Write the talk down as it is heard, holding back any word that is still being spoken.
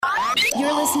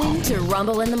You're listening to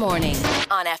Rumble in the Morning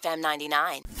on FM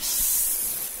 99.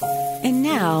 And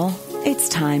now, it's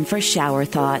time for Shower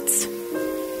Thoughts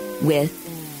with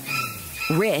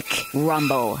Rick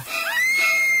Rumble.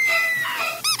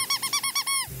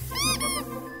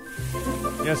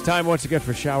 Yeah, it's time once again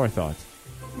for Shower Thoughts.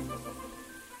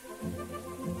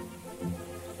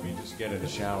 Let me just get in the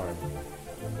shower.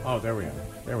 Oh, there we are.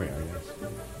 There we are, yes.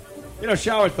 You know,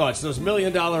 shower thoughts, those $1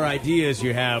 million ideas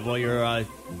you have while you're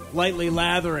lightly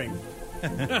lathering.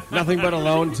 Nothing but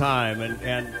alone time.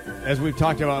 And as we've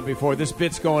talked about before, this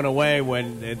bit's going away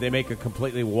when they make a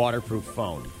completely waterproof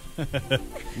phone.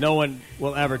 No one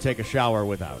will ever take a shower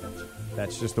without it.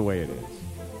 That's just the way it is.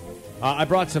 I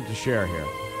brought some to share here.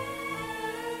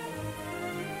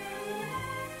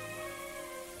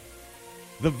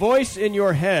 The voice in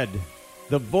your head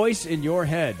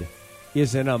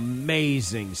is an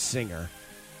amazing singer.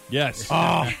 Yes.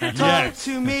 Oh, Talk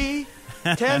to me,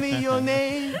 tell me your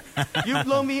name. You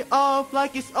blow me off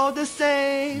like it's all the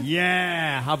same.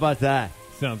 yeah. How about that?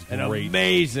 Sounds An great.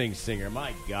 amazing singer.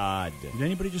 My God. Did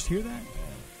anybody just hear that?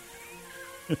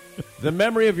 The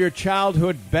memory of your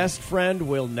childhood best friend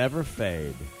will never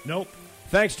fade. Nope.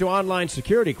 Thanks to online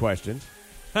security questions.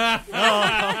 What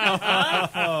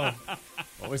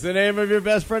was the name of your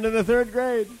best friend in the third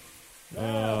grade?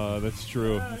 That's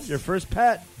true. Your first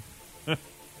pet.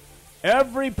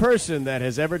 Every person that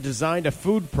has ever designed a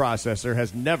food processor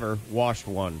has never washed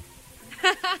one.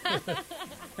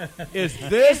 Is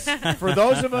this, for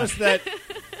those of us that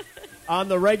on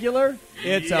the regular,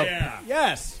 it's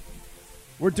yes.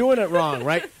 We're doing it wrong,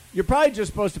 right? You're probably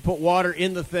just supposed to put water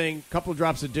in the thing, a couple of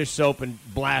drops of dish soap, and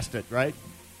blast it, right?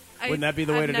 Wouldn't that be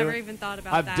the way to do it? I've never even thought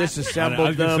about I've that. disassembled I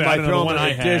was gonna them say, I by don't know throwing the them one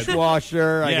in I the had.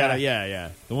 dishwasher. Yeah.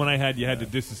 The one I had, you had to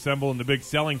disassemble, and the big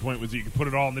selling point was that you could put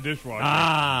it all in the dishwasher.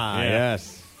 Ah, Yeah.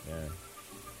 yes. Yeah.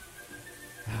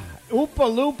 Oompa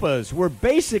Loompas were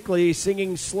basically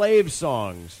singing slave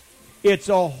songs. It's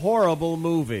a horrible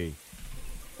movie.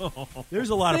 There's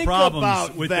a lot Think of problems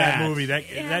about with that. that movie.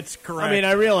 That's correct. I mean,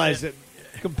 I realize that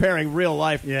comparing real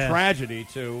life Yeah. tragedy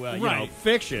to you know, Right.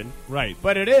 fiction, Right.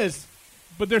 but it is.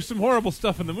 But there's some horrible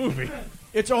stuff in the movie.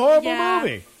 It's a horrible Yeah.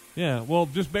 movie. Yeah, well,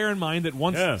 just bear in mind that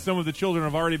once some of the children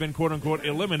have already been quote-unquote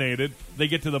eliminated, they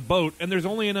get to the boat, and there's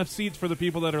only enough seats for the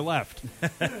people that are left.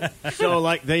 So,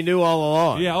 like, they knew all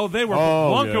along. Yeah, they were. Oh,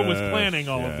 Blanco was yes, planning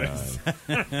all yes.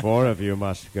 of this. 4 of you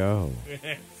must go.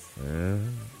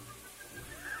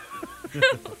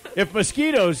 If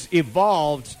mosquitoes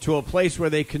evolved to a place where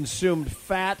they consumed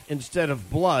fat instead of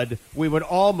blood, we would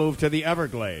all move to the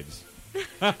Everglades.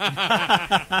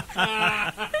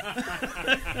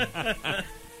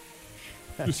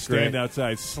 Just stand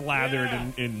outside, slathered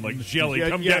in like jelly.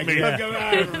 Come Yeah, get me.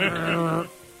 yeah.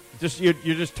 Just you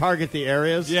just target the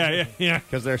areas. Yeah,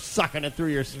 because they're sucking it through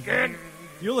your skin.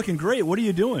 you're looking great. What are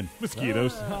you doing?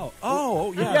 Mosquitoes.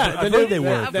 Oh, yeah. Yeah, I heard they were.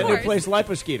 Of That new course. place,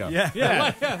 Liposquito. Yeah.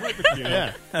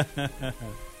 Yeah.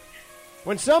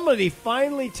 When somebody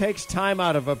finally takes time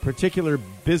out of a particular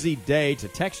busy day to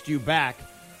text you back,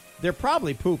 they're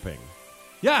probably pooping.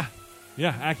 Yeah,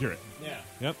 accurate. Yeah.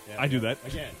 Yep, I do that.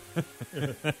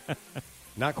 Again.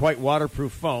 Not quite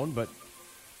waterproof phone, but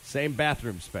same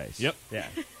bathroom space. Yep. Yeah.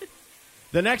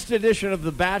 The next edition of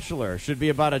The Bachelor should be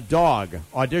about a dog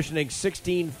auditioning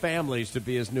 16 families to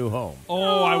be his new home.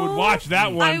 Oh, I would watch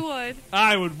that one. I would.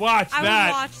 I would watch I that.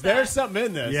 would watch that. There's something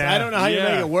in this. Yeah. I don't know how you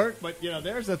Yeah. make it work, but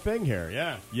there's a thing here.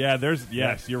 Yeah. Yeah,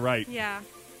 yes, you're right. Yeah.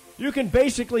 You can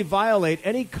basically violate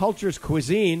any culture's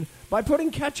cuisine by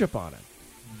putting ketchup on it.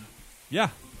 Yeah,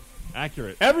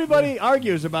 accurate. Everybody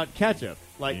argues about ketchup,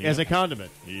 like Yep. as a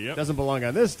condiment. Yep. Doesn't belong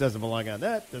on this, doesn't belong on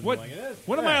that, doesn't What? belong on this.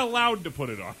 When am I allowed to put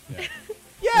it on?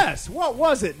 Yes, what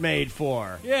was it made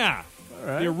for? Yeah, All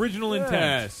right. the original intent.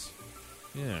 Yes.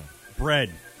 Yeah,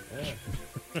 Bread.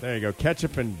 There you go,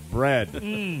 ketchup and bread. just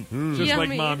Yummy. like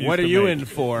Mom used What to are you make. in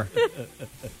for?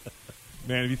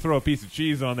 Man, if you throw a piece of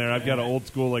cheese on there, I've got an old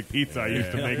school like pizza I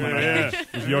used to make when I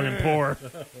was young and poor.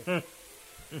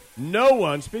 No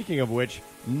one, speaking of which,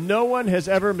 no one has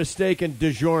ever mistaken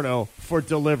DiGiorno for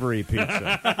delivery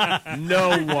pizza. No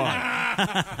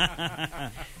one.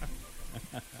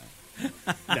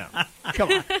 No.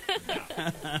 Come on.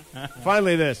 No.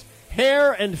 Finally, this.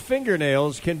 Hair and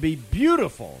fingernails can be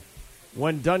beautiful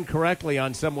when done correctly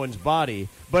on someone's body,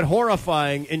 but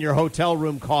horrifying in your hotel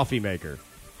room coffee maker.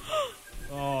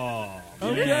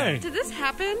 Okay. Did this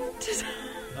happen?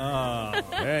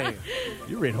 Hey,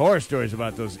 you read horror stories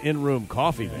about those in-room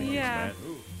coffee makers, Yeah. man.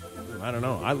 Ooh, I don't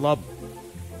know. I love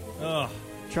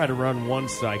try to run one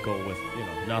cycle with,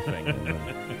 nothing.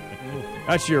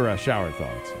 That's your shower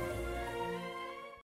thoughts.